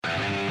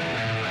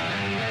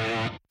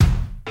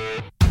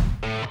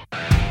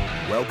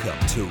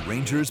Welcome to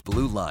Rangers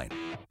Blue Line,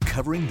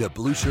 covering the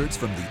blue shirts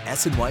from the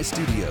SNY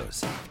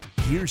studios.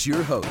 Here's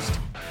your host,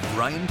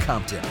 Brian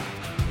Compton.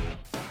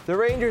 The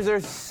Rangers are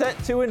set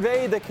to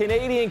invade the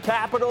Canadian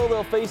capital.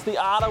 They'll face the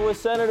Ottawa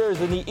Senators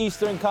in the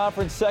Eastern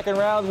Conference second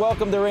round.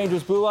 Welcome to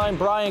Rangers Blue Line.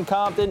 Brian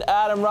Compton,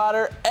 Adam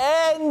Rotter,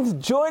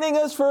 and joining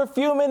us for a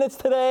few minutes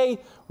today,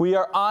 we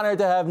are honored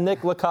to have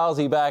Nick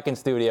Localzi back in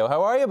studio.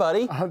 How are you,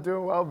 buddy? I'm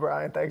doing well,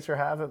 Brian. Thanks for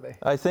having me.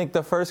 I think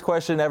the first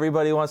question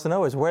everybody wants to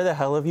know is, where the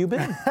hell have you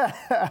been?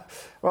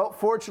 Well,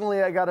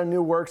 fortunately, I got a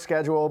new work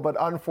schedule, but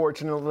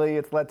unfortunately,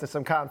 it's led to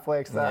some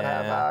conflicts that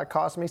have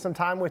cost me some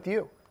time with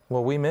you.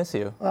 Well, we miss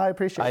you. I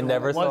appreciate it. I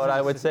never thought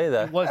I would say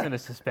that. It wasn't a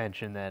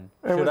suspension then.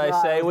 Should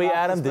I say we,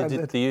 Adam?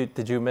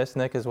 Did you miss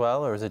Nick as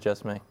well, or is it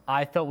just me?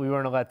 I thought we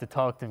weren't allowed to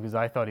talk to him because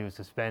I thought he was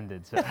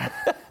suspended. So.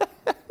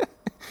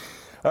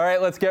 All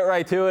right, let's get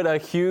right to it. A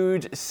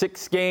huge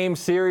 6-game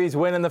series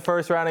win in the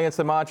first round against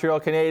the Montreal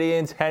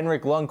Canadiens.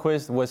 Henrik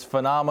Lundqvist was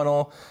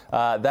phenomenal.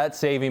 That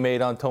save he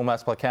made on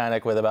Tomas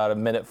Plekanec with about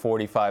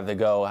 1:45 to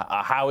go.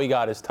 How he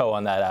got his toe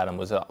on that, Adam,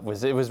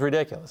 was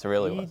ridiculous. It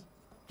really was.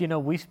 You know,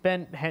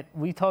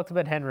 we talked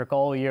about Henrik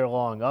all year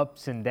long,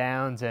 ups and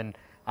downs, and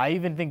I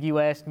even think you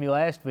asked me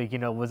last week,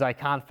 was I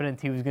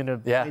confident he was going to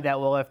play that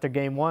well after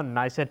game one? And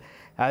I said,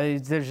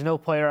 there's no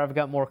player I've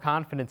got more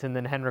confidence in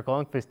than Henrik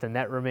Lundqvist, and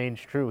that remains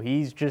true.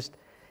 He's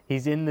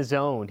in the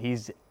zone.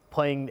 He's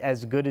playing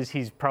as good as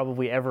he's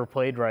probably ever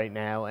played right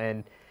now,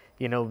 and,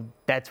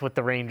 that's what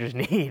the Rangers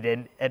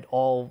need at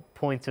all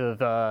points of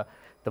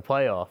the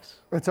playoffs.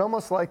 It's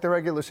almost like the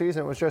regular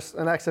season was just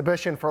an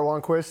exhibition for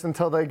Lundqvist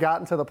until they got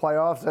into the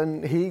playoffs,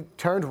 and he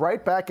turned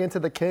right back into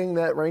the king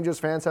that Rangers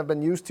fans have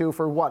been used to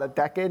for, a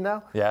decade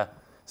now? Yeah.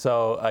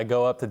 So I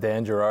go up to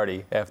Dan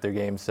Girardi after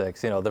Game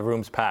 6. The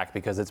room's packed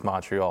because it's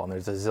Montreal, and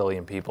there's a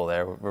zillion people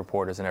there,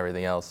 reporters and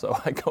everything else. So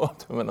I go up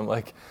to him,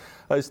 and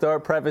I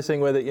start prefacing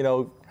with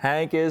it,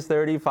 Hank is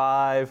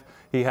 35.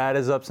 He had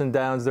his ups and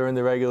downs during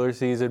the regular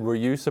season. Were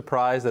you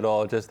surprised at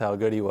all just how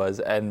good he was?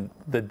 And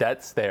the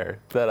death stare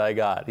that I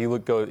got,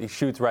 he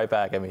shoots right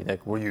back at me.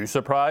 Nick, were you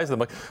surprised? I'm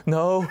like,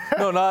 no,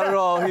 not at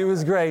all. He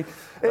was great.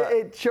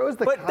 It shows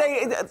the. But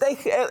they,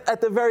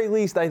 at the very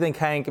least, I think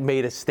Hank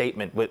made a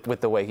statement with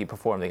the way he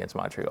performed against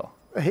Montreal.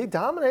 He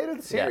dominated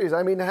the series. Yeah.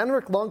 I mean,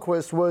 Henrik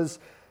Lundqvist was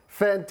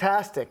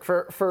fantastic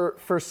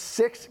for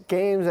 6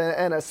 games,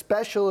 and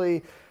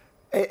especially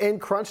in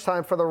crunch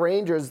time for the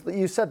Rangers.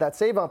 You said that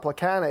save on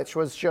Plekanec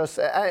was just,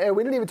 and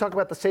we didn't even talk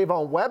about the save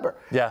on Weber.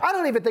 Yeah. I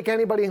don't even think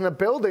anybody in the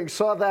building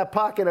saw that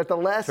puck, and at the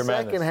last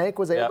second, Hank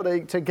was able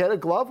to get a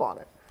glove on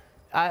it.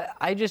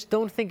 I just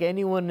don't think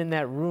anyone in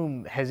that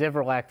room has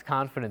ever lacked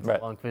confidence in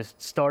Lundqvist,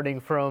 starting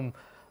from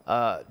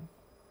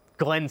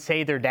Glenn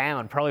Sather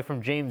down, probably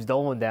from James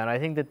Dolan down. I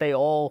think that they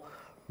all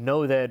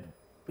know that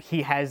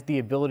he has the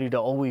ability to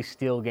always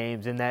steal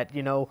games, and that,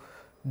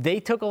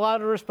 they took a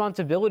lot of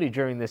responsibility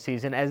during this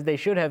season, as they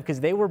should have, because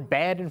they were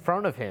bad in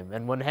front of him.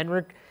 And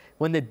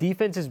when the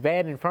defense is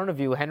bad in front of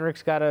you,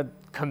 Henrik's got to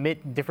commit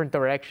in different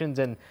directions.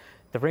 And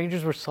the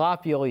Rangers were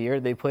sloppy all year.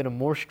 They played a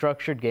more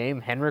structured game.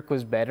 Henrik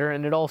was better,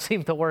 and it all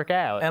seemed to work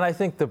out. And I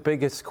think the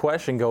biggest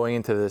question going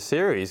into the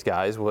series,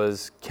 guys,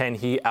 was can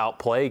he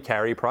outplay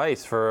Carey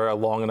Price for a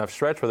long enough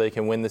stretch where they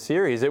can win the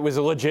series? It was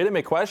a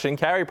legitimate question.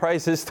 Carey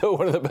Price is still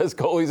one of the best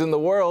goalies in the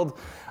world.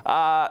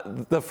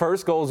 The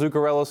first goal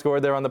Zuccarello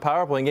scored there on the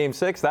power play in Game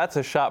 6, that's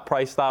a shot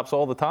Price stops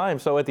all the time.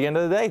 So at the end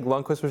of the day,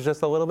 Lundqvist was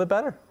just a little bit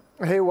better.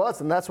 He was,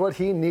 and that's what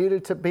he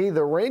needed to be.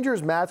 The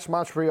Rangers matched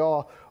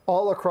Montreal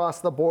all across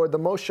the board. The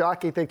most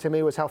shocking thing to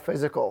me was how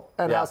physical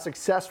and how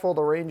successful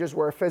the Rangers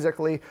were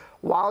physically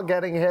while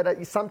getting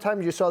hit.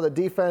 Sometimes you saw the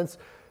defense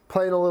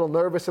playing a little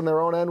nervous in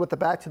their own end with the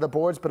back to the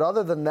boards, but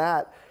other than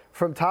that,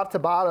 from top to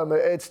bottom,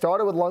 it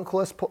started with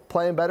Lundqvist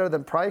playing better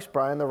than Price,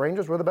 Brian. The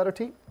Rangers were the better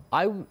team.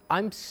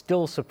 I'm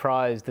still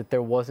surprised that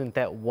there wasn't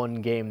that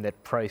one game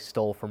that Price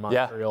stole from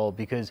Montreal,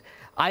 because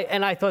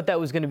I thought that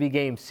was going to be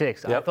Game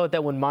 6. I thought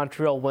that when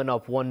Montreal went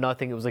up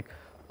 1-0, it was like,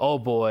 oh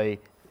boy,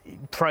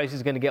 Price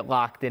is going to get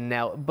locked in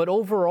now. But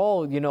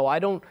overall,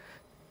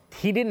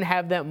 he didn't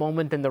have that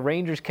moment, and the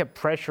Rangers kept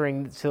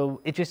pressuring, so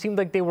it just seemed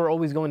like they were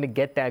always going to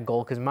get that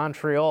goal, because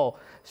Montreal,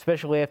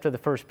 especially after the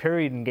first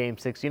period in Game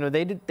 6,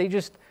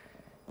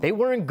 they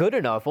weren't good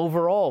enough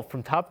overall.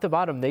 From top to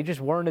bottom, they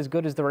just weren't as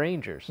good as the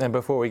Rangers. And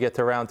before we get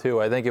to round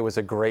 2, I think it was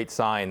a great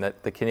sign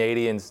that the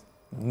Canadians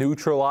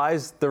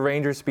neutralized the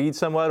Rangers' speed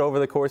somewhat over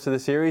the course of the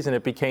series, and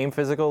it became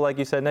physical, like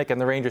you said, Nick,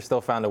 and the Rangers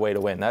still found a way to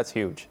win. That's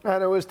huge.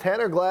 And it was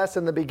Tanner Glass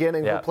in the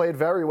beginning who played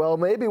very well,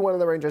 maybe one of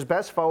the Rangers'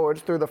 best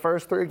forwards through the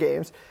first 3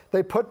 games.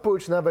 They put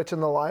Buchnevich in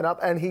the lineup,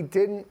 and he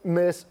didn't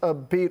miss a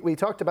beat. We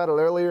talked about it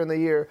earlier in the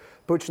year.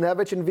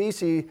 Buchnevich and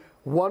Vesey,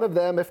 one of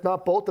them, if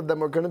not both of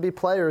them, are going to be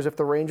players if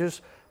the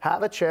Rangers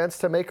have a chance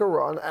to make a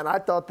run, and I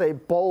thought they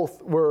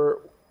both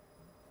were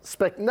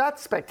not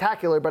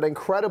spectacular, but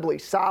incredibly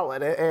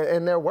solid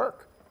in their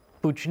work.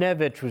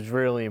 Buchnevich was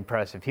really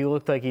impressive. He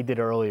looked like he did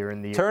earlier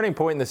in the year. Turning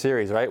point in the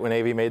series, right, when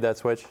AV made that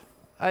switch?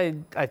 I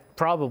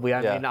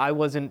mean, I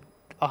wasn't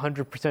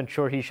 100%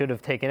 sure he should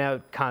have taken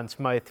out Conn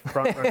Smythe,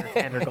 front runner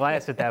Tanner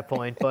Glass at that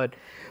point. But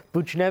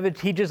Buchnevich,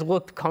 he just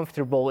looked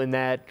comfortable in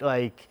that,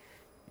 like,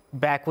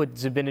 back with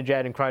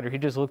Zibanejad and Kreider, he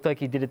just looked like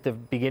he did at the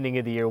beginning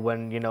of the year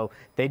when,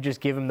 they'd just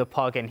give him the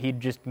puck and he'd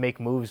just make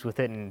moves with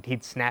it and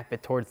he'd snap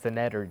it towards the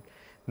net or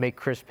make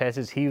crisp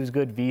passes. He was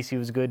good. Vesey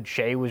was good.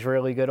 Shea was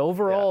really good.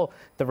 Overall,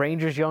 the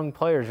Rangers' young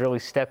players really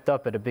stepped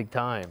up at a big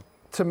time.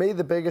 To me,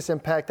 the biggest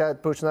impact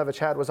that Buchnevich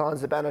had was on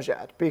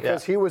Zibanejad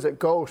because he was a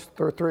ghost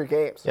through 3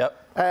 games. Yep.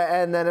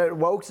 And then it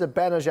woke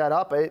Zibanejad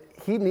up.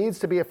 He needs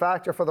to be a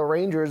factor for the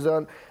Rangers.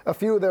 On a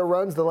few of their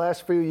runs the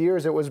last few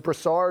years, it was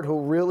Brassard who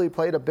really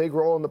played a big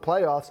role in the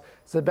playoffs.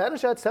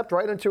 Zibanejad stepped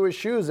right into his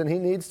shoes, and he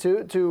needs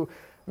to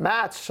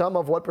match some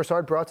of what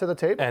Brassard brought to the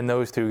table. And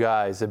those two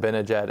guys,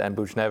 Zibanejad and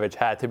Buchnevich,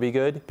 had to be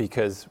good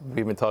because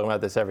we've been talking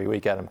about this every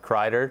week, Adam.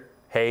 Kreider,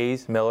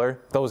 Hayes, Miller,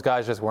 those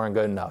guys just weren't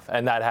good enough.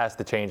 And that has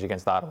to change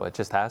against Ottawa. It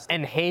just has to.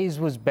 And Hayes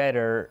was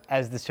better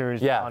as the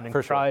series went on, and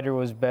Kreider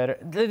was better.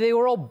 They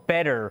were all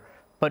better,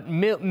 but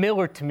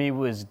Miller to me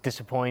was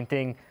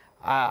disappointing.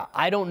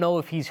 I don't know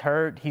if he's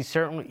hurt. He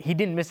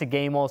didn't miss a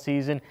game all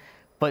season,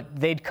 but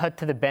they'd cut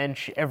to the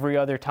bench every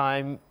other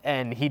time,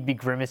 and he'd be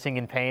grimacing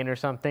in pain or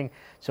something.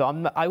 So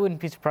I wouldn't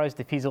be surprised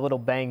if he's a little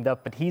banged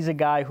up, but he's a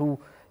guy who,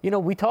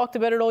 we talked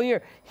about it all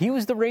year. He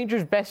was the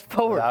Rangers' best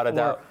forward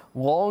for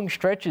long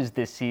stretches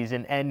this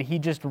season, and he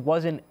just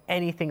wasn't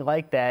anything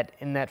like that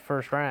in that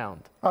first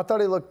round. I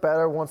thought he looked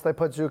better once they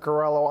put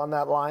Zuccarello on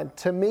that line.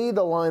 To me,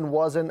 the line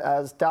wasn't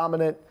as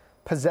dominant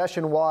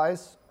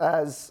possession-wise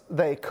as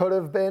they could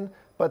have been,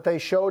 but they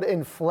showed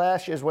in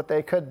flashes what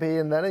they could be,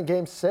 and then in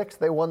Game 6,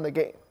 they won the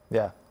game.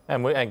 Yeah.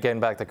 And getting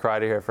back to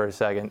Kreider here for a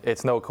second,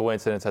 it's no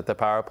coincidence that the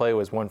power play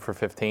was 1 for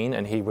 15,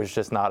 and he was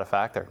just not a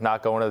factor.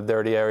 Not going to the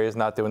dirty areas,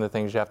 not doing the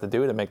things you have to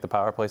do to make the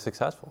power play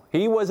successful.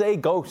 He was a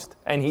ghost,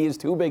 and he is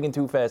too big and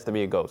too fast to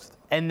be a ghost.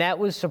 And that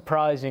was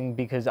surprising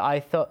because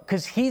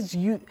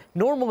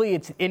normally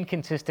it's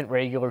inconsistent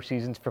regular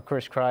seasons for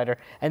Chris Kreider,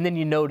 and then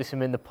you notice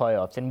him in the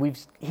playoffs.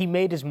 And he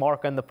made his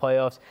mark on the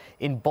playoffs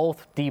in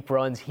both deep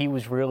runs. He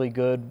was really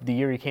good. The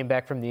year he came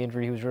back from the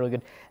injury, he was really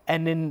good.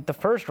 And in the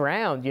first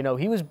round,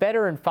 he was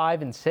better in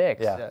 5 and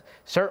 6. Yeah.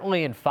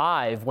 Certainly in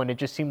 5, when it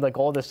just seemed like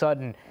all of a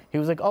sudden he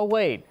was like, oh,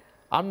 wait,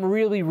 I'm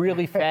really,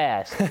 really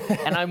fast,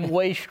 and I'm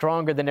way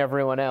stronger than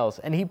everyone else.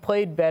 And he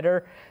played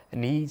better,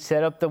 and he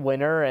set up the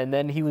winner, and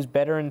then he was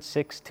better in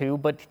 6 too.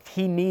 But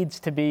he needs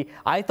to be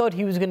 – I thought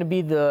he was going to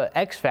be the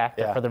X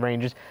factor for the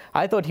Rangers.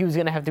 I thought he was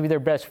going to have to be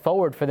their best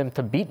forward for them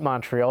to beat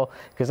Montreal,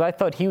 because I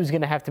thought he was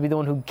going to have to be the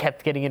one who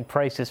kept getting in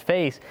Price's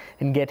face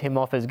and get him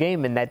off his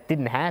game, and that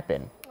didn't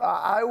happen.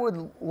 I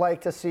would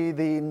like to see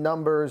the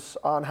numbers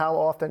on how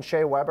often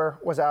Shea Weber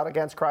was out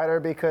against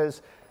Kreider,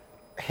 because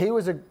he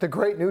was the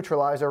great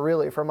neutralizer,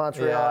 really, for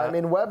Montreal. Yeah. I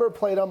mean, Weber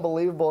played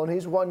unbelievable, and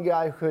he's one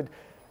guy who could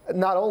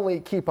not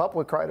only keep up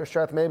with Kreider's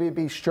strength, maybe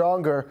be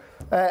stronger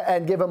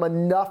and give him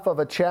enough of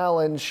a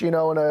challenge, in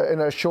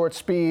a short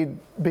speed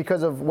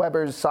because of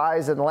Weber's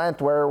size and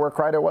length, where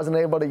Kreider wasn't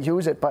able to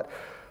use it. But,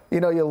 you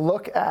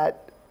look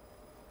at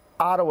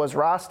Ottawa's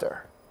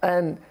roster,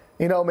 and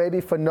maybe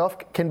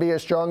Phaneuf can be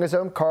as strong as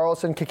him.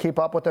 Karlsson can keep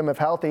up with him if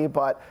healthy,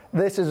 but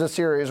this is a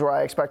series where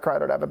I expect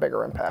Kreider to have a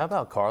bigger impact. How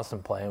about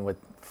Karlsson playing with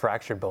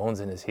fractured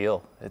bones in his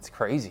heel? It's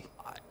crazy.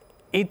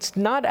 It's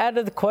not out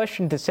of the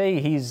question to say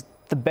he's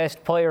the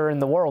best player in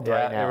the world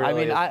right now.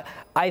 Really is.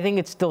 I think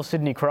it's still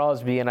Sidney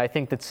Crosby, and I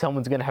think that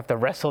someone's going to have to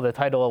wrestle the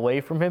title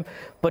away from him.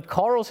 But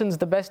Karlsson's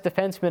the best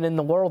defenseman in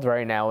the world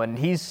right now, and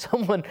he's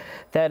someone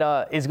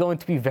that is going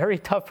to be very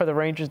tough for the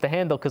Rangers to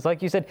handle, because,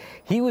 like you said,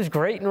 he was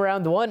great in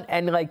round 1,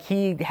 and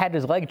he had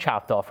his leg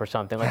chopped off or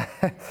something.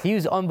 He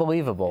was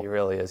unbelievable. He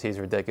really is. He's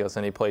ridiculous,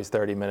 and he plays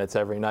 30 minutes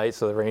every night,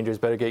 so the Rangers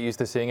better get used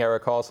to seeing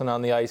Erik Karlsson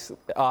on the ice.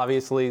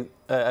 Obviously,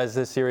 as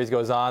this series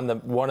goes on,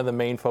 one of the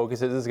main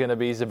focuses is going to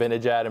be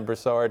Zibanejad and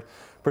Brassard.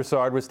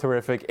 Brassard was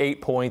terrific,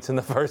 8 points in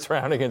the first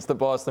round against the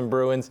Boston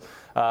Bruins.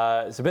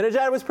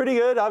 Zibanejad was pretty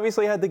good.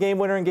 Obviously had the game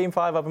winner in Game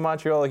 5 up in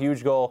Montreal, a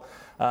huge goal.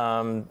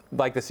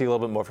 Like to see a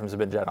little bit more from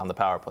Zibanejad on the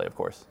power play, of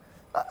course.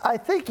 I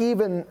think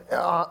even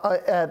in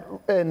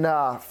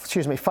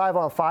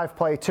 5-on-5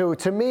 play too.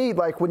 To me,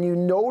 when you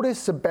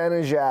notice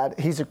Zibanejad,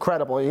 he's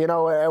incredible.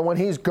 And when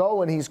he's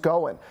going, he's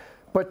going.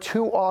 But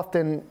too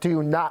often do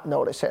you not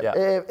notice him.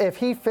 Yeah. If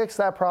he fixed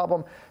that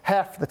problem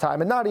half the time,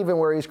 and not even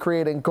where he's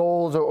creating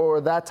goals or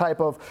that type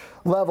of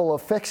level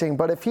of fixing,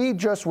 but if he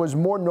just was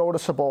more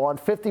noticeable on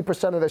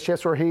 50% of the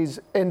shifts where he's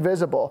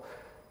invisible,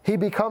 he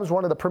becomes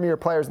one of the premier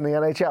players in the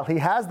NHL. He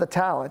has the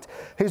talent.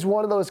 He's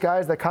one of those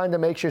guys that kind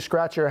of makes you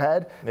scratch your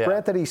head. Yeah.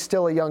 Granted, he's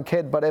still a young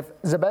kid, but if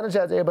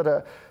Zibanejad's able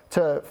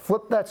to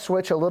flip that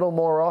switch a little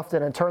more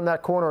often and turn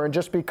that corner and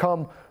just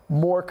become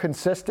more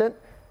consistent,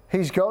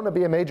 he's going to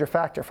be a major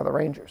factor for the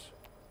Rangers.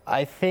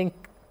 I think,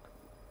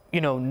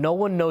 no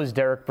one knows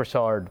Derek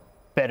Brassard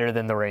better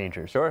than the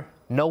Rangers. Sure.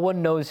 No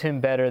one knows him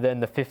better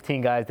than the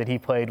 15 guys that he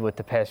played with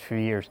the past few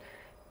years.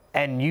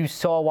 And you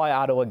saw why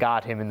Ottawa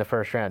got him in the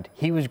first round.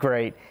 He was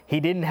great. He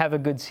didn't have a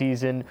good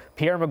season.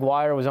 Pierre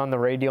Maguire was on the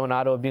radio in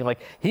Ottawa being like,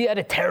 he had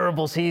a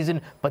terrible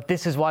season, but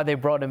this is why they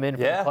brought him in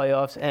for the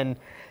playoffs. And,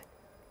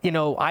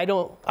 I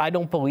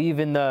don't believe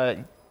in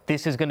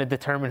this is going to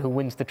determine who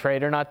wins the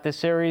trade or not this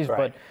series,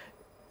 but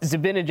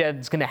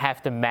Zibanejad's going to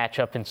have to match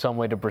up in some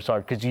way to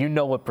Brassard because you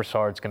know what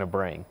Brassard's going to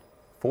bring.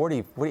 40.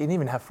 He didn't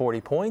even have 40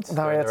 points.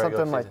 No, he had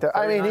something like that.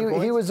 I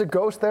mean, he was a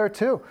ghost there,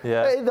 too.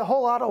 Yeah. The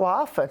whole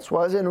Ottawa offense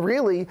was, and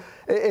really,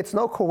 it's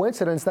no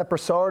coincidence that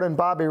Brassard and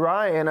Bobby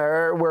Ryan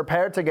were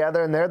paired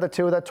together, and they're the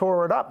two that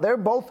tore it up. They're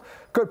both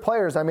good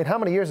players. I mean, how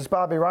many years has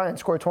Bobby Ryan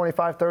scored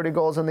 25, 30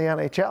 goals in the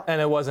NHL? And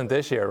it wasn't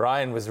this year.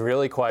 Ryan was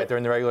really quiet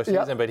during the regular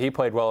season, but he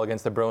played well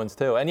against the Bruins,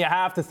 too. And you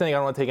have to think, I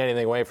don't want to take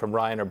anything away from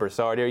Ryan or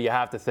Brassard here, you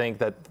have to think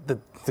that the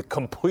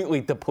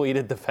completely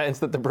depleted defense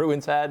that the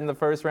Bruins had in the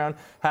first round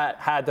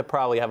had to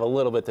probably have a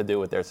little bit to do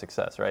with their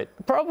success, right?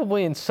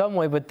 Probably in some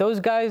way, but those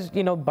guys,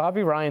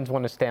 Bobby Ryan's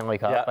won a Stanley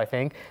Cup, I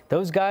think.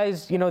 Those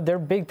guys, they're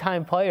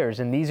big-time players,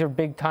 and these are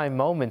big-time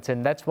moments,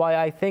 and that's why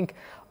I think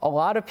a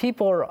lot of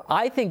people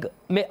I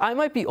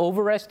might be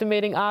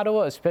overestimating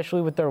Ottawa,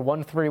 especially with their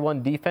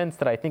 1-3-1 defense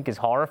that I think is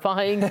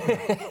horrifying.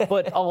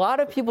 But a lot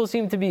of people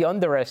seem to be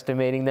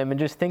underestimating them and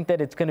just think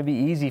that it's going to be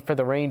easy for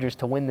the Rangers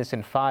to win this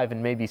in 5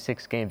 and maybe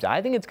 6 games.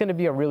 I think it's going to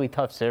be a really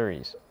tough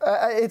series.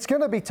 It's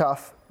going to be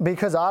tough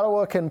because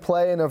Ottawa can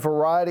play in a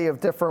variety of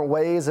different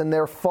ways, and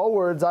their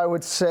forwards, I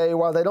would say,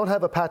 while they don't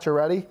have a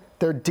Pacioretty,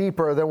 they're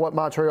deeper than what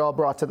Montreal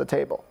brought to the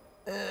table.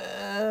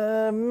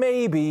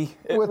 Maybe.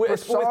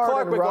 With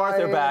Clark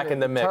MacArthur back in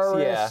the mix,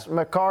 Turris,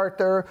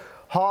 MacArthur,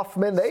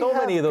 Hoffman, so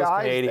many of those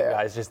Canadian there.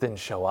 guys just didn't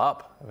show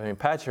up. I mean,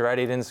 Pacioretty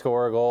didn't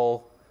score a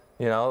goal.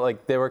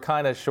 They were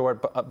kind of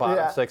short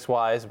bottom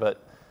six-wise,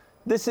 but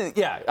this is,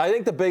 I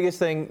think the biggest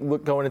thing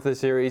going into the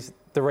series,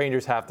 the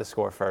Rangers have to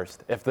score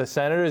first. If the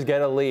Senators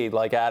get a lead,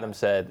 like Adam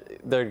said,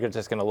 they're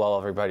just going to lull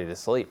everybody to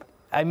sleep.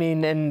 I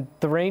mean, and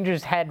the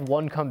Rangers had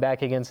one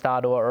comeback against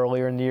Ottawa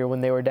earlier in the year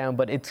when they were down,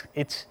 but it's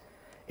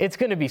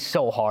going to be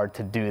so hard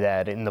to do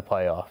that in the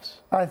playoffs.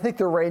 I think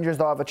the Rangers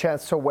will have a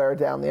chance to wear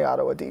down the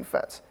Ottawa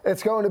defense.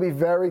 It's going to be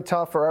very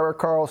tough for Erik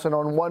Karlsson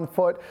on 1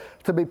 foot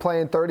to be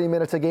playing 30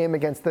 minutes a game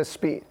against this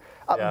speed.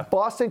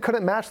 Boston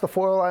couldn't match the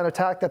four-line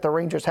attack that the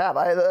Rangers have.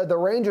 The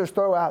Rangers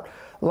throw out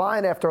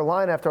line after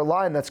line after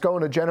line that's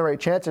going to generate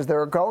chances. There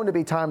are going to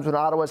be times when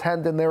Ottawa's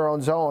hemmed in their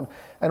own zone.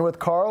 And with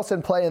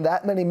Karlsson playing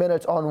that many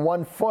minutes on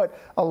 1 foot,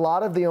 a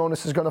lot of the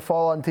onus is going to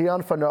fall on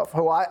Dion Phaneuf,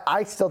 who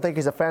I still think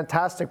is a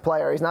fantastic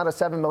player. He's not a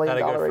 $7 million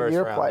a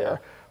year player.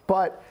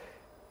 But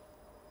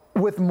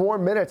with more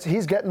minutes,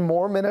 he's getting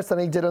more minutes than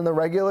he did in the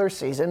regular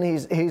season.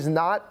 He's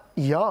not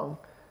young.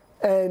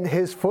 And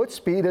his foot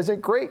speed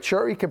isn't great.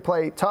 Sure, he can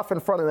play tough in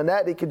front of the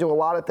net. He can do a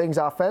lot of things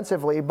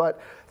offensively,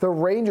 but the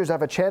Rangers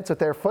have a chance with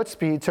their foot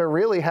speed to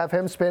really have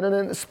him spinning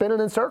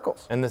in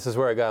circles. And this is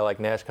where a guy like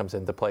Nash comes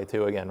into play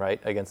too again, right?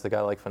 Against a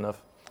guy like Phaneuf.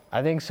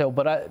 I think so,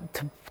 but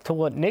to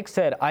what Nick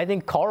said, I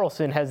think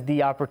Karlsson has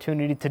the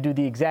opportunity to do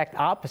the exact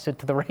opposite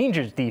to the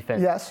Rangers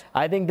defense. Yes.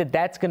 I think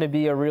that's going to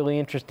be a really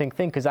interesting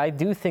thing because I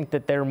do think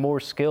that they're a more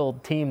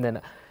skilled team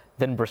than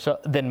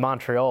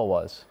Montreal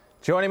was.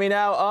 Joining me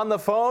now on the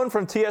phone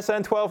from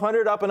TSN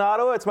 1200 up in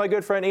Ottawa, it's my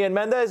good friend Ian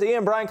Mendez.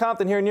 Ian, Brian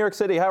Compton here in New York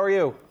City. How are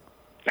you?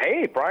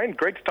 Hey, Brian.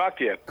 Great to talk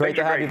to you. Great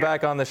to have you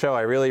back on the show.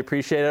 I really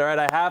appreciate it. All right,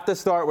 I have to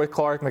start with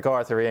Clark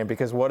MacArthur, Ian,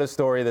 because what a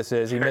story this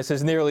is. He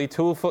misses nearly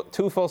two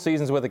full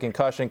seasons with a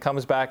concussion,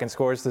 comes back and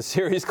scores the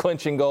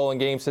series-clinching goal in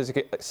Game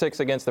 6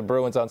 against the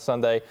Bruins on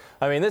Sunday.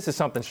 I mean, this is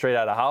something straight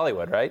out of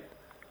Hollywood, right?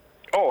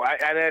 Oh,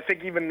 and I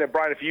think even,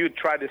 Brian, if you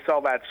tried to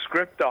sell that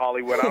script to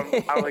Hollywood, I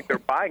don't think they're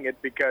buying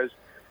it because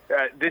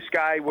this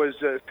guy was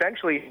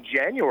essentially in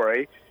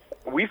January.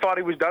 We thought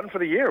he was done for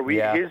the year.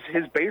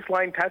 His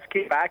baseline test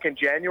came back in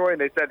January,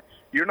 and they said,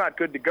 you're not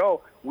good to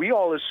go. We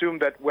all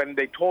assumed that when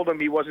they told him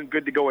he wasn't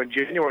good to go in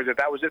January,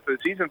 that was it for the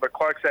season. But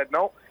Clark said,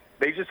 no,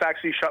 they just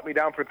actually shut me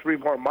down for 3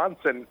 more months,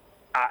 and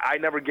I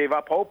never gave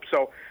up hope.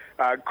 So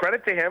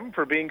credit to him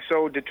for being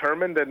so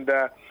determined. And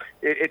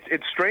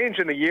it's strange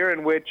in the year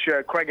in which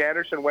Craig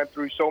Anderson went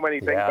through so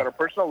many things on a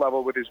personal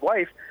level with his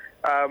wife.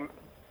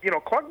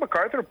 Clark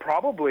MacArthur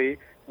probably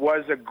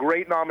was a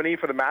great nominee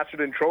for the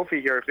Masterton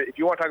Trophy here. If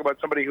you want to talk about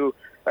somebody who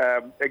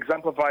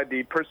exemplified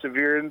the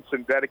perseverance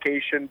and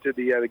dedication to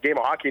the game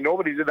of hockey,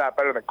 nobody did that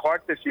better than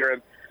Clark this year.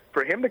 And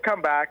for him to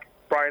come back,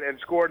 Brian, and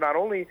score not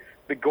only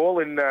the goal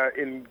in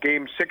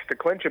Game 6 to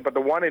clinch it, but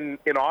the one in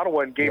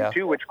Ottawa in Game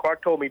 2, which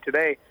Clark told me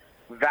today,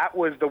 that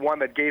was the one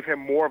that gave him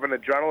more of an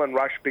adrenaline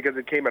rush because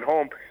it came at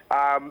home.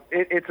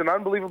 It's an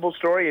unbelievable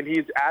story, and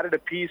he's added a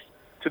piece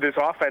to this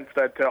offense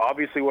that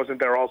obviously wasn't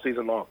there all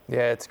season long.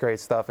 Yeah, it's great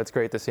stuff. It's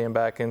great to see him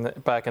back in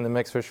the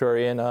mix for sure,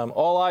 Ian.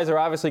 All eyes are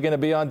obviously going to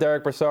be on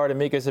Derek Brassard and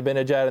Mika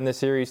Zibanejad in this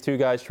series. 2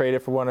 guys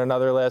traded for one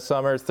another last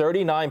summer.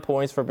 39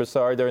 points for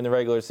Brassard during the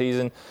regular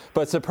season.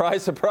 But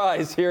surprise,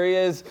 surprise, here he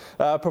is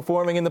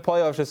performing in the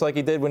playoffs just like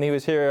he did when he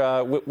was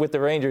here with the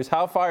Rangers.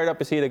 How fired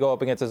up is he to go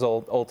up against his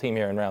old team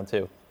here in round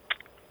 2?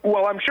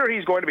 Well, I'm sure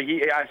he's going to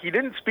be. He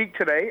didn't speak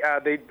today.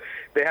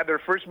 They had their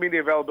first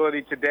media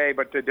availability today,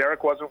 but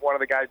Derek wasn't one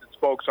of the guys that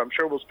spoke, so I'm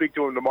sure we'll speak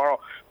to him tomorrow.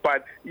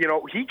 But,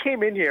 he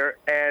came in here,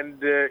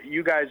 and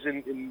you guys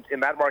in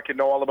that market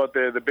know all about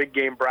the big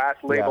game brass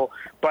label,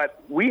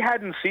 but we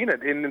hadn't seen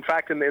it. In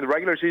fact, in the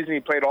regular season, he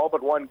played all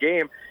but one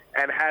game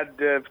and had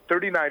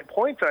 39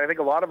 points, and I think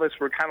a lot of us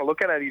were kind of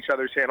looking at each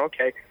other saying,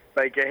 okay,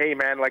 like, hey,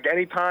 man, like,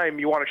 anytime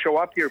you want to show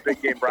up here, big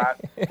game brass,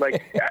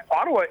 like,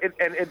 Ottawa,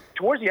 and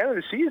towards the end of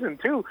the season,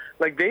 too,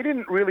 like, they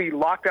didn't really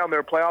lock down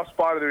their playoff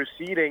spot or their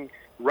seeding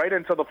right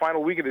until the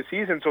final week of the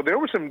season, so there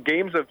were some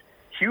games of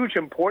huge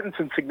importance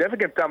and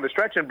significance down the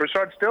stretch, and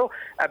Brassard still,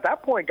 at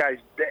that point, guys,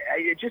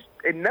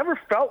 it never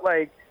felt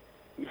like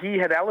he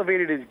had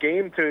elevated his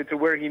game to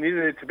where he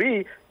needed it to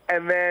be,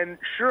 and then,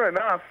 sure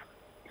enough,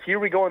 here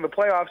we go in the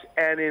playoffs,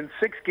 and in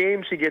 6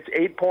 games he gets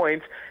 8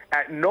 points.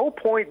 At no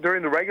point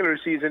during the regular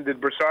season did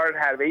Brassard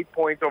have 8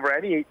 points over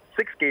any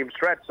 6-game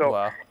stretch.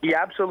 So He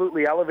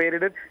absolutely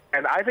elevated it,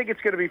 and I think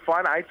it's going to be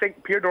fun. I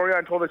think Pierre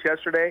Dorion told us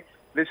yesterday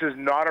this is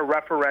not a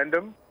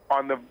referendum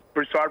on the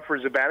Brassard for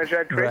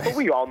Zibanejad trade, but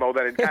we all know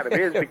that it kind of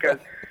is because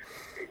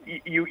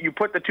you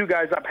put the two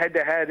guys up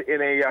head-to-head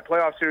in a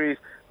playoff series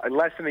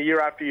less than a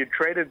year after you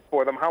traded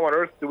for them. How on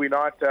earth do we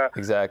not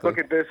look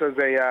at this as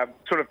a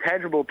sort of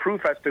tangible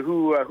proof as to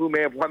who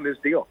may have won this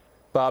deal?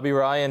 Bobby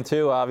Ryan,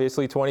 too,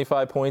 obviously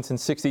 25 points in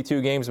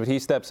 62 games, but he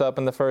steps up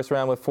in the first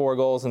round with 4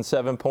 goals and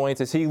 7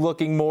 points. Is he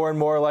looking more and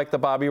more like the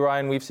Bobby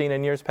Ryan we've seen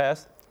in years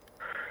past?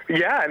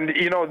 Yeah, and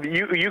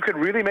you could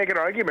really make an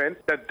argument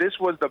that this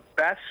was the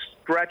best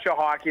stretch of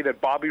hockey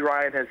that Bobby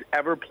Ryan has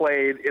ever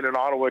played in an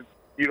Ottawa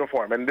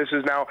uniform, and this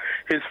is now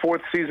his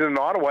 4th season in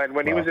Ottawa. And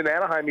when he was in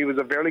Anaheim, he was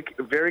a very,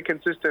 very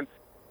consistent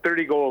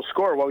 30-goal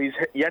scorer. Well, he's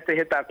yet to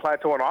hit that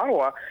plateau in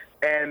Ottawa,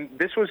 and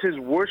this was his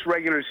worst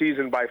regular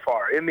season by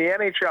far. In the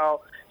NHL,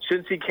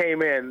 since he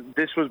came in,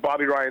 this was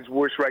Bobby Ryan's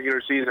worst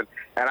regular season,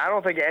 and I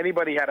don't think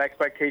anybody had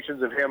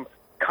expectations of him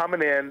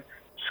coming in,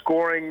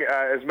 scoring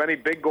as many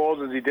big goals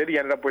as he did. He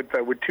ended up with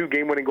 2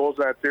 game-winning goals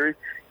in that series.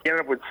 He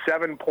ended up with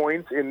 7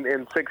 points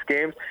in 6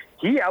 games.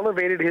 He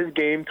elevated his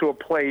game to a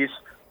place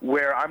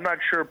where I'm not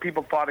sure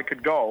people thought it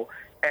could go.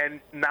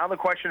 And now the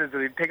question is, as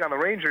they take on the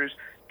Rangers,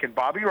 can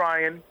Bobby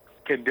Ryan,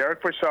 can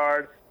Derek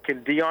Brassard,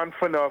 can Dion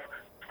Phaneuf,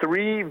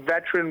 3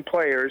 veteran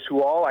players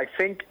who all, I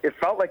think, it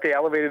felt like they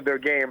elevated their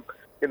game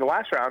in the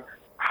last round,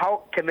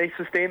 how can they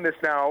sustain this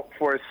now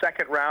for a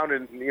second round?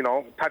 And,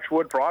 touch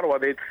wood for Ottawa,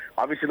 they'd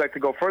obviously like to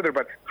go further,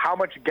 but how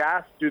much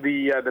gas do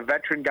the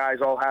veteran guys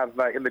all have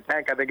in the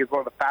tank? I think is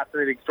one of the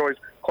fascinating stories,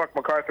 Clark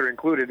MacArthur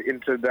included,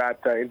 into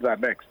that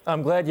mix.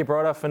 I'm glad you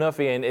brought up Phaneuf.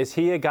 Is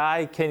he a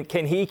guy,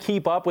 can he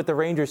keep up with the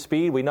Rangers'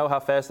 speed? We know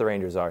how fast the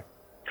Rangers are.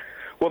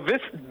 Well,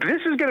 this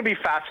is going to be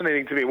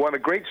fascinating to me. One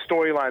of the great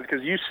storylines,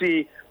 because you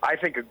see, I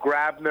think of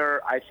Grabner,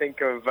 I think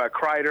of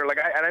Kreider.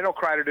 And I know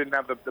Kreider didn't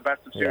have the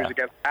best of series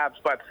against Habs,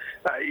 but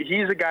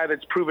he's a guy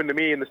that's proven to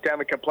me in the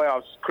Stanley Cup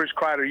playoffs, Chris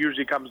Kreider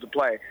usually comes to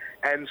play.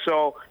 And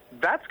so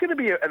that's going to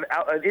be an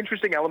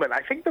interesting element. I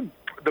think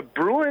the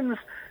Bruins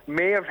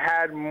may have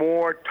had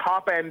more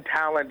top-end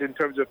talent in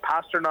terms of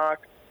Pasternak,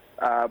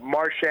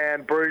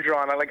 Marchand,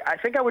 Bergeron. I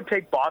think I would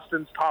take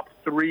Boston's top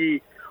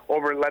 3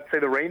 over, let's say,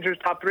 the Rangers'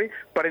 top 3.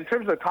 But in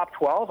terms of the top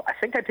 12, I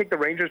think I take the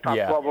Rangers' top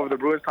 12 over the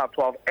Bruins' top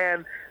 12.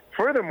 And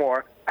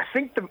furthermore, I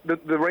think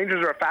the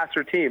Rangers are a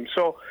faster team.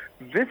 So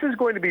this is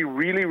going to be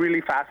really,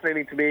 really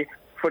fascinating to me.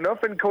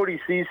 Phaneuf and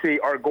Cody Ceci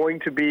are going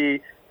to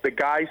be the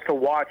guys to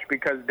watch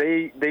because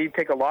they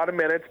take a lot of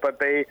minutes, but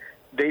they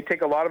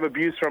take a lot of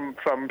abuse from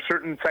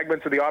certain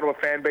segments of the Ottawa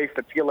fan base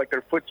that feel like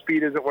their foot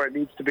speed isn't where it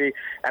needs to be.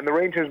 And the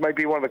Rangers might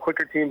be one of the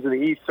quicker teams in the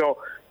East. So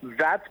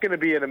that's going to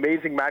be an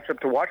amazing matchup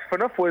to watch.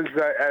 Phaneuf was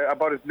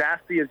about as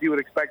nasty as you would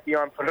expect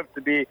Dion Phaneuf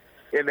to be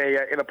in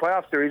a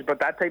playoff series, but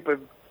that type of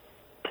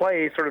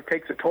play sort of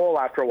takes a toll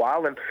after a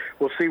while, and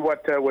we'll see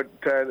what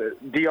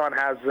Dion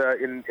has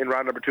in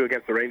round number 2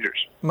 against the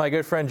Rangers. My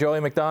good friend Joey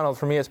McDonald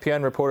from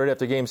ESPN reported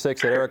after Game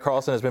 6 that Erik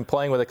Karlsson has been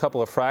playing with a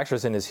couple of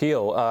fractures in his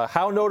heel.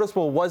 How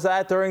noticeable was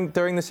that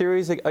during the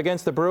series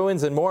against the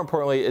Bruins, and more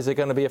importantly, is it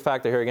going to be a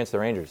factor here against the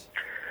Rangers?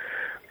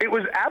 It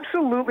was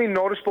absolutely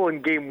noticeable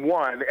in Game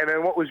 1, and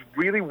then what was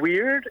really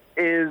weird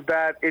is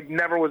that it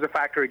never was a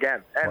factor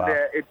again. And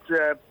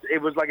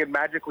it was like it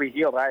magically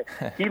healed.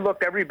 He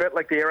looked every bit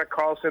like the Erik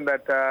Karlsson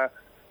that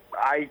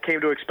I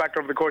came to expect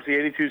over the course of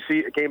the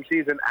 82-game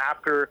season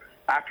after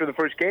the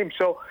first game.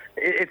 So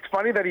it's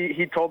funny that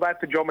he told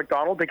that to Joe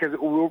McDonald because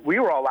we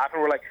were all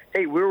laughing. We're like,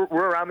 hey, we're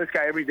around this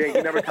guy every day.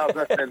 He never tells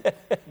us. And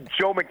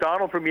Joe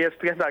McDonald from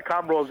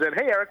ESPN.com rolls in,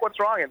 hey, Erik,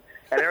 what's wrong?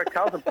 And Erik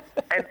tells him.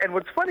 And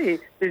what's funny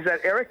is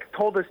that Erik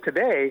told us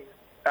today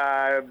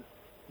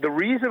the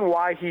reason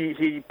why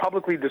he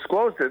publicly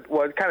disclosed it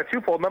was kind of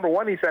twofold. Number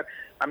one, he said,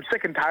 I'm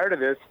sick and tired of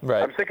this.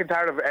 Right. I'm sick and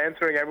tired of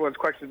answering everyone's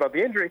questions about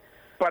the injury.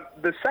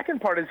 But the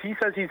second part is he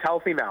says he's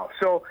healthy now.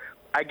 So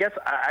I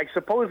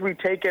suppose we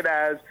take it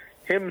as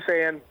him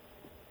saying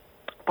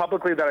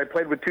publicly that I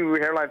played with 2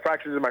 hairline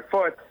fractures in my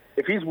foot.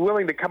 If he's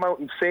willing to come out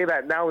and say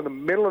that now in the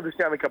middle of the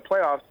Stanley Cup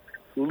playoffs,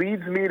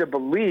 leads me to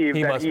believe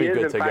that he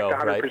is, in fact,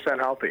 100%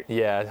 healthy.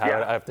 Yeah,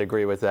 I have to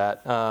agree with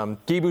that.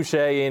 Guy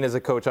Boucher, Ian, is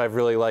a coach I've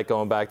really liked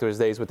going back to his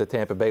days with the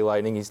Tampa Bay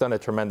Lightning. He's done a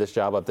tremendous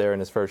job up there in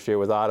his first year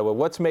with Ottawa.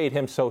 What's made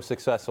him so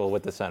successful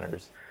with the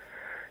Senators?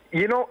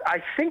 You know,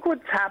 I think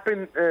what's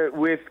happened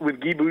with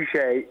Guy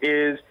Boucher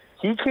is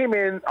he came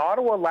in.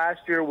 Ottawa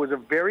last year was a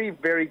very,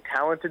 very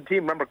talented team.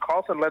 Remember,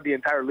 Carlson led the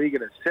entire league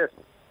in assists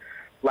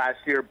last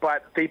year,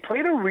 but they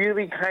played a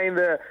really kind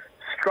of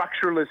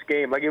structureless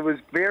game. Like, it was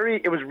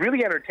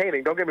really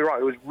entertaining. Don't get me wrong.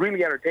 It was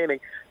really entertaining,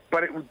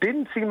 but it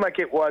didn't seem like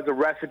it was a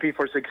recipe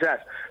for success.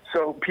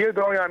 So Pierre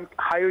Dorion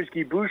hires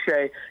Guy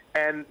Boucher,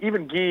 and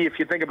even Guy, if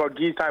you think about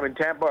Guy's time in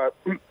Tampa,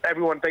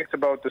 everyone thinks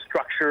about the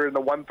structure and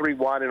the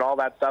 1-3-1 and all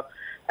that stuff.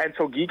 And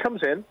so Guy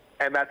comes in,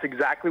 and that's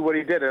exactly what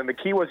he did. And the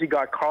key was he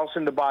got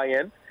Carlson to buy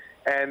in,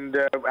 and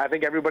I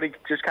think everybody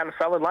just kind of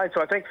fell in line.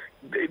 So I think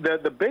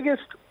the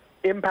biggest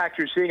impact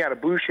you're seeing out of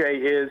Boucher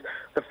is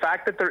the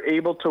fact that they're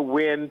able to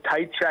win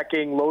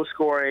tight-checking,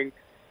 low-scoring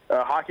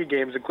hockey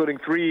games, including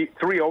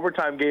three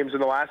overtime games in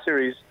the last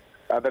series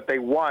that they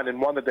won and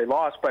one that they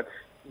lost. But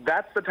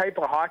that's the type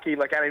of hockey,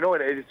 and I know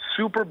it's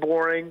super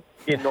boring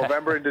in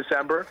November and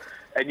December,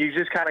 and you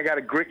just kind of got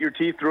to grit your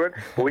teeth through it.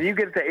 But when you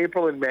get to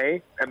April and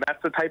May, and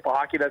that's the type of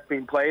hockey that's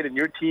being played, and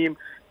your team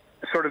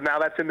sort of now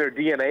that's in their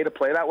DNA to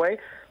play that way,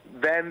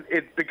 then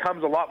it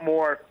becomes a lot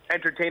more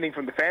entertaining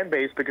from the fan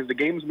base because the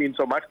games mean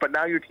so much, but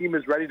now your team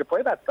is ready to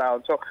play that style.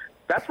 And so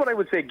that's what I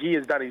would say Guy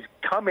has done. He's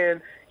come in,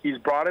 he's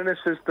brought in a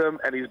system,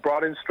 and he's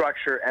brought in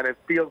structure, and it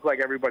feels like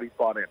everybody's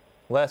bought in.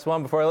 Last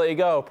one before I let you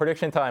go.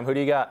 Prediction time. Who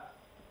do you got?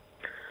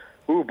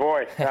 Ooh,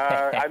 boy.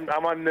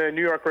 I'm on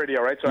New York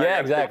radio, right? So yeah,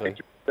 exactly.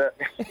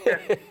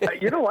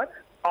 You know what?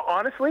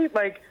 Honestly,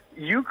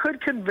 you could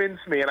convince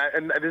me,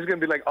 and this is going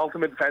to be like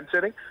ultimate fence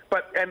sitting,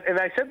 but and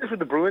I said this with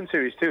the Bruins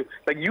series too.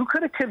 You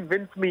could have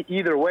convinced me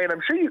either way, and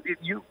I'm sure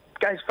you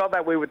guys felt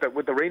that way with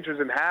the Rangers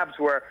and Habs,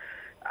 where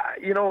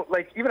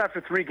even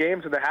after 3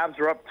 games and the Habs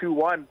were up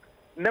 2-1,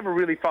 never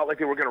really felt like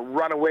they were going to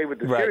run away with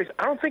the series.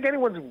 I don't think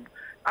anyone's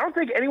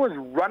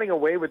running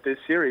away with this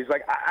series.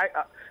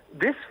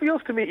 This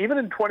feels to me, even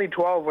in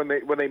 2012 when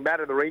they met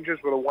and the Rangers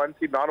were the 1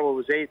 seed and Ottawa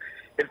was 8,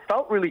 it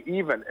felt really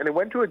even. And it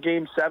went to a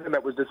Game 7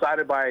 that was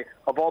decided by,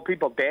 of all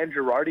people, Dan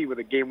Girardi with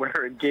a game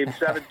winner in Game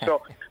 7.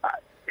 So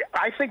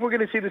I think we're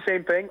going to see the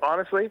same thing,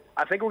 honestly.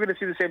 I think we're going to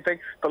see the same thing.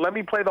 But let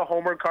me play the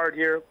homer card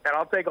here, and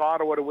I'll take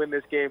Ottawa to win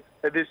this game,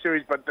 this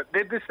series. But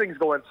this thing's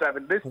going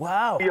 7. This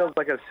feels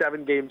like a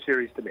 7-game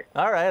series to me.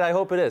 All right, I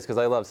hope it is because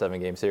I love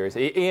 7-game series.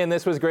 Ian,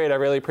 this was great. I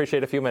really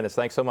appreciate a few minutes.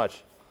 Thanks so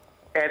much.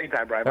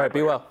 Anytime, Brian. All right,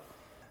 be well.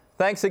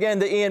 Thanks again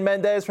to Ian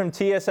Mendes from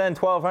TSN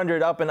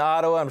 1200 up in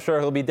Ottawa. I'm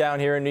sure he'll be down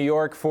here in New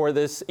York for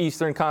this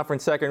Eastern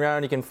Conference second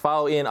round. You can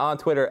follow Ian on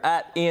Twitter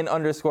at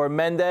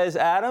Ian_Mendes.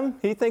 Adam,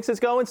 he thinks it's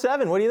going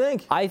 7. What do you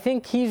think? I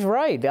think he's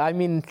right. I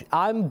mean,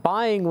 I'm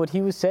buying what he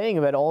was saying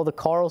about all the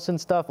Carlson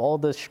stuff, all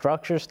the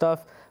structure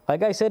stuff.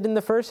 Like I said in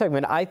the first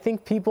segment, I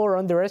think people are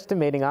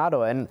underestimating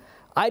Ottawa. And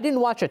I didn't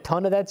watch a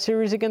ton of that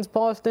series against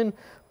Boston,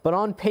 but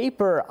on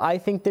paper, I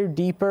think they're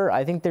deeper.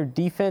 I think their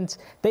defense,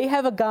 they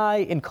have a guy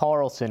in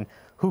Carlson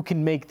who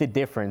can make the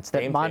difference.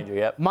 Game changer,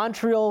 yep.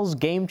 Montreal's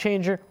game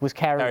changer was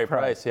Carey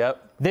Price.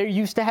 Yep. They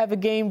used to have a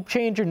game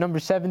changer, number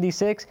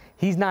 76.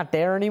 He's not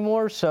there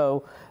anymore.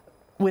 So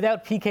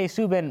without PK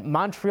Subban,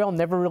 Montreal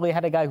never really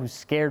had a guy who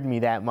scared me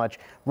that much.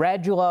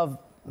 Radulov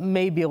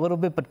maybe a little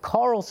bit, but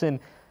Carlson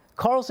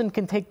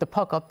can take the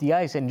puck up the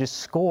ice and just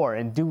score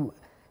and do.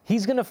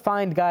 He's going to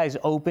find guys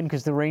open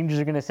because the Rangers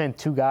are going to send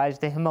 2 guys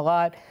to him a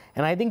lot.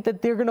 And I think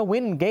that they're going to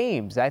win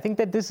games. I think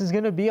that this is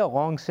going to be a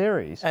long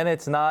series. And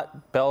it's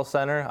not Bell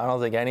Center. I don't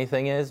think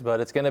anything is,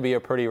 but it's going to be a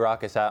pretty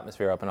raucous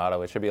atmosphere up in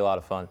Ottawa. It should be a lot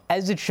of fun.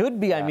 As it should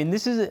be. Yeah. I mean,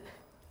 this is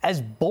as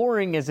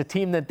boring as a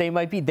team that they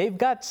might be. They've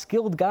got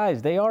skilled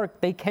guys.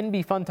 They can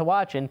be fun to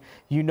watch. And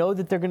you know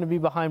that they're going to be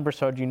behind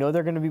Brassard. You know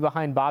they're going to be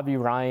behind Bobby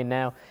Ryan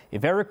now.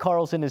 If Erik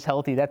Karlsson is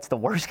healthy, that's the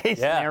worst-case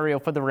scenario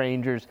for the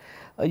Rangers.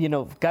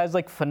 Guys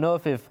like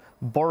Phaneuf, if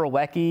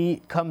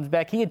Borowiecki comes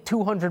back, he had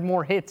 200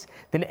 more hits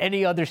than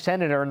any other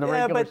Senator in the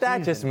regular season. Yeah, but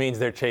that just means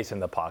they're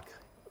chasing the puck.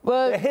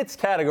 Well, the hits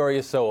category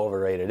is so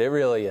overrated. It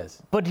really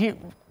is. But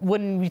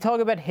when we talk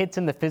about hits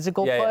in the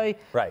physical play,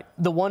 right.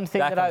 The one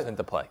thing that comes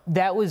into play.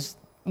 That was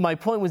my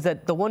point, was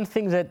that the one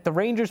thing that the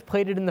Rangers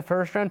played it in the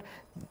first round,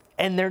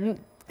 and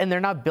they're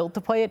not built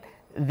to play it.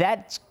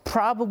 That's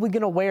probably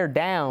going to wear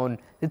down.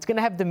 It's going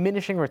to have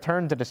diminishing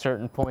returns at a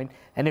certain point.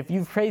 And if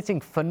you're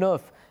facing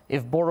Phaneuf,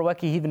 if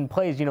Borowiecki even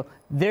plays,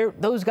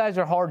 those guys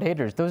are hard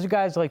hitters. Those are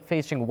guys like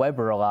facing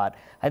Weber a lot.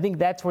 I think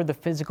that's where the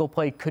physical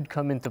play could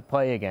come into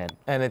play again.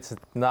 And it's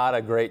not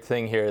a great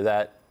thing here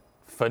that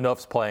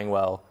Phaneuf's playing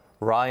well,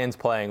 Ryan's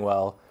playing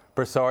well,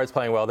 Brassard's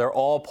playing well. They're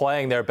all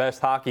playing their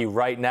best hockey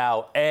right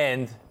now,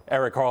 and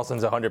Erik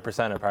Karlsson's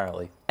 100%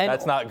 apparently.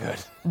 That's not good.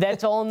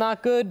 That's all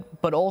not good,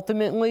 but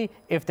ultimately,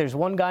 if there's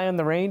one guy on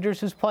the Rangers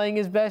who's playing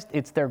his best,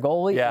 it's their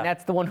goalie, and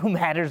that's the one who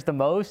matters the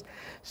most.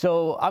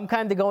 So I'm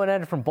kind of going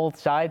at it from both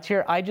sides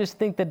here. I just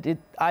think that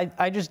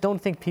I just don't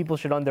think people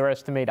should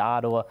underestimate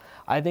Ottawa.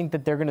 I think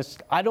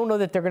that I don't know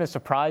that they're going to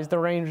surprise the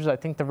Rangers. I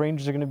think the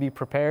Rangers are going to be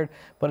prepared,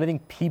 but I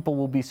think people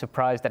will be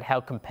surprised at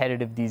how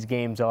competitive these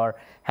games are,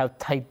 how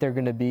tight they're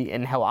going to be,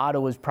 and how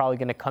Ottawa's probably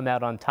going to come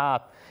out on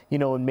top,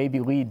 and maybe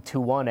lead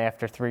 2-1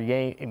 after 3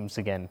 games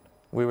again.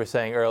 We were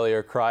saying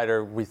earlier,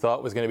 Kreider, we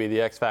thought was going to be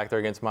the X factor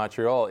against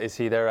Montreal. Is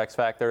he their X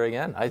factor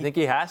again? I think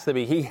he has to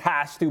be. He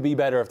has to be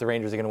better if the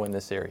Rangers are going to win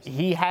this series.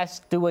 He has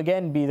to,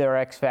 again, be their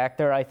X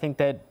factor. I think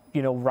that,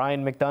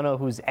 Ryan McDonough,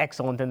 who's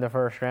excellent in the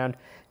first round,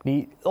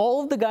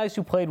 all of the guys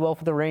who played well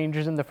for the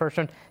Rangers in the first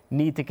round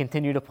need to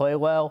continue to play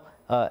well.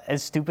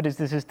 As stupid as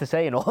this is to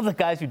say, and all the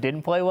guys who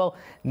didn't play well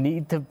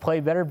need to play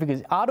better,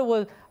 because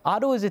Ottawa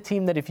is a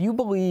team that if you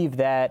believe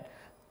that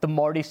the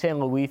Marty St.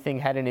 Louis thing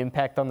had an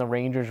impact on the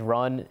Rangers'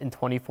 run in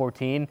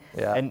 2014,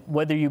 and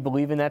whether you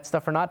believe in that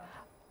stuff or not,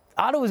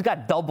 Ottawa's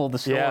got double the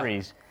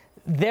stories.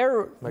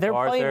 They're playing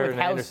with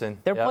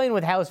playing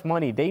with house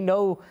money. They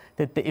know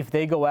that if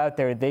they go out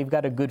there, they've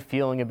got a good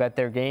feeling about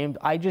their game.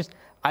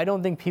 I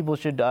don't think people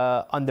should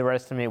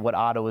underestimate what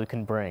Ottawa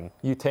can bring.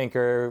 You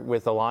tinker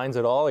with the lines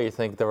at all, or you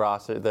think the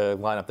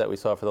lineup that we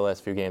saw for the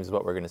last few games is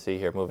what we're going to see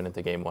here moving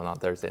into Game 1 on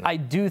Thursday night? I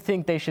do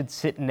think they should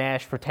sit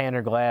Nash for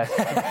Tanner Glass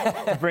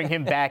to bring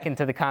him back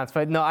into the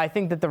conflict. No, I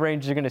think that the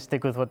Rangers are going to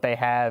stick with what they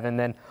have, and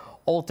then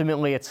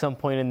ultimately, at some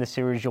point in the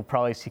series, you'll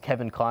probably see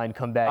Kevin Klein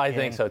come back in. I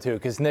think so, too,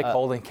 because Nick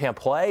Holden can't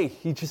play.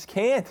 He just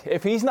can't.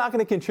 If he's not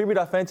going to contribute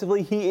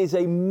offensively, he is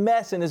a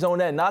mess in his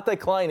own end. Not that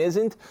Klein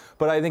isn't,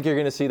 but I think you're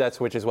going to see that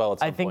switch as well at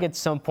some point. I think at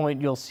some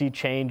point you'll see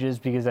changes,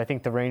 because I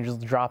think the Rangers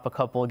will drop a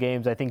couple of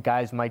games. I think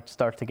guys might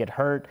start to get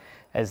hurt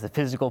as the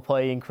physical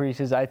play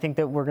increases. I think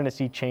that we're going to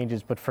see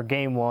changes, but for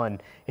Game 1,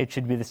 it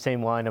should be the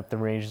same lineup the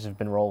Rangers have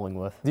been rolling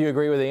with. Do you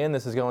agree with Ian?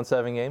 This is going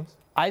 7 games?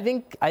 I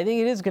think it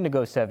is going to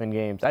go 7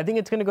 games. I think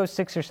it's going to go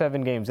 6 or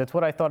 7 games. That's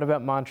what I thought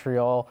about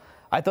Montreal.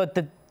 I thought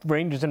the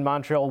Rangers and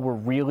Montreal were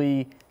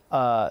really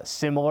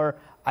similar.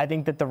 I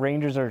think that the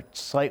Rangers are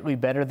slightly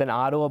better than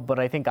Ottawa, but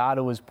I think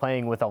Ottawa's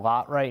playing with a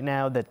lot right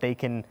now that they're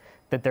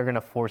going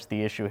to force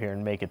the issue here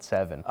and make it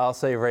 7. I'll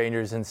say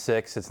Rangers in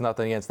 6. It's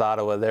nothing against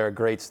Ottawa. They're a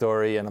great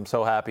story, and I'm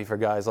so happy for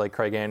guys like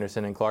Craig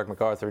Anderson and Clark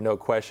MacArthur. No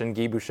question.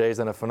 Guy Boucher's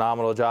done a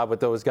phenomenal job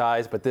with those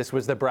guys, but this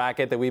was the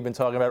bracket that we've been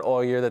talking about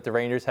all year that the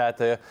Rangers had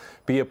to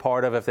be a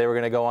part of if they were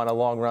going to go on a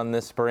long run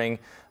this spring.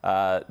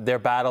 They're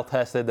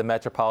battle-tested. The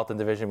Metropolitan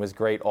Division was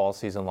great all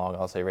season long.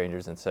 I'll say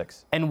Rangers in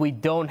 6. And we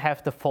don't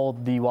have to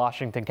fold the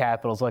Washington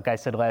Capitals, like I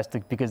said last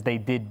week, because they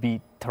did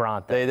beat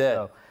Toronto. They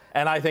did.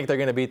 And I think they're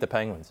going to beat the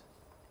Penguins.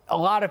 A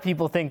lot of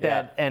people think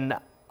that, and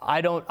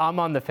I'm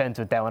on the fence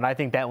with that one. I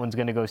think that one's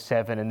going to go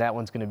 7, and that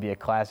one's going to be a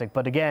classic.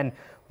 But again,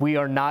 we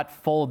are not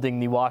folding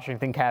the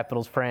Washington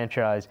Capitals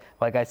franchise.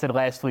 Like I said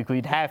last week,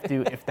 we'd have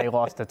to if they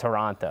lost to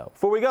Toronto.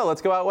 Before we go,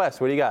 let's go out west.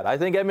 What do you got? I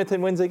think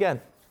Edmonton wins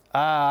again.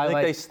 I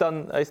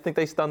think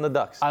they stun the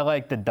Ducks. I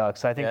like the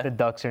Ducks. I think the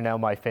Ducks are now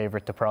my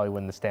favorite to probably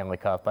win the Stanley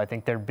Cup. I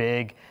think they're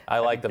big. I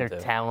like them too. They're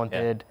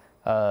talented.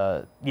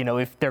 Yeah.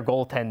 If their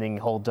goaltending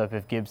holds up,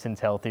 if Gibson's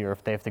healthy, or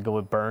if they have to go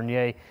with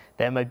Bernier,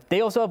 they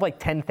also have like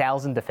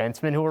 10,000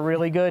 defensemen who are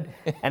really good.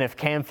 And if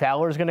Cam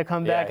Fowler's going to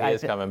come back, he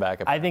is coming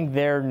back. I think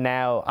they're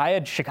now. I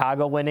had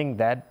Chicago winning.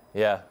 That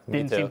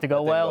didn't seem to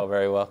go well. Didn't go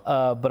very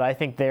well. But I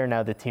think they're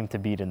now the team to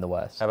beat in the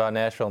West. How about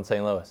Nashville and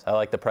St. Louis? I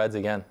like the Preds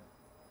again.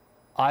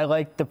 I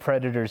like the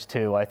Predators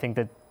too. I think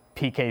that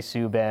PK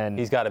Subban.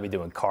 He's got to be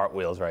doing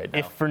cartwheels right now.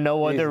 If for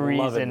no other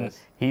reason,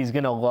 he's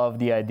going to love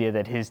the idea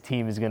that his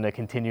team is going to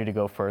continue to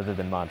go further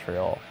than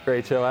Montreal.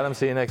 Great show, Adam.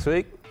 See you next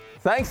week.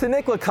 Thanks to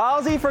Nick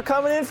Lacalzi for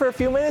coming in for a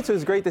few minutes. It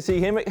was great to see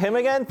him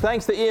again.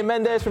 Thanks to Ian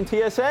Mendez from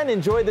TSN.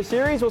 Enjoy the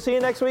series. We'll see you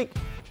next week.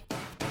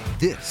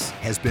 This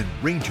has been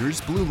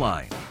Rangers Blue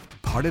Line,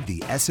 part of the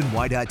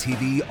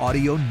SNY.TV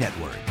audio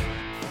network.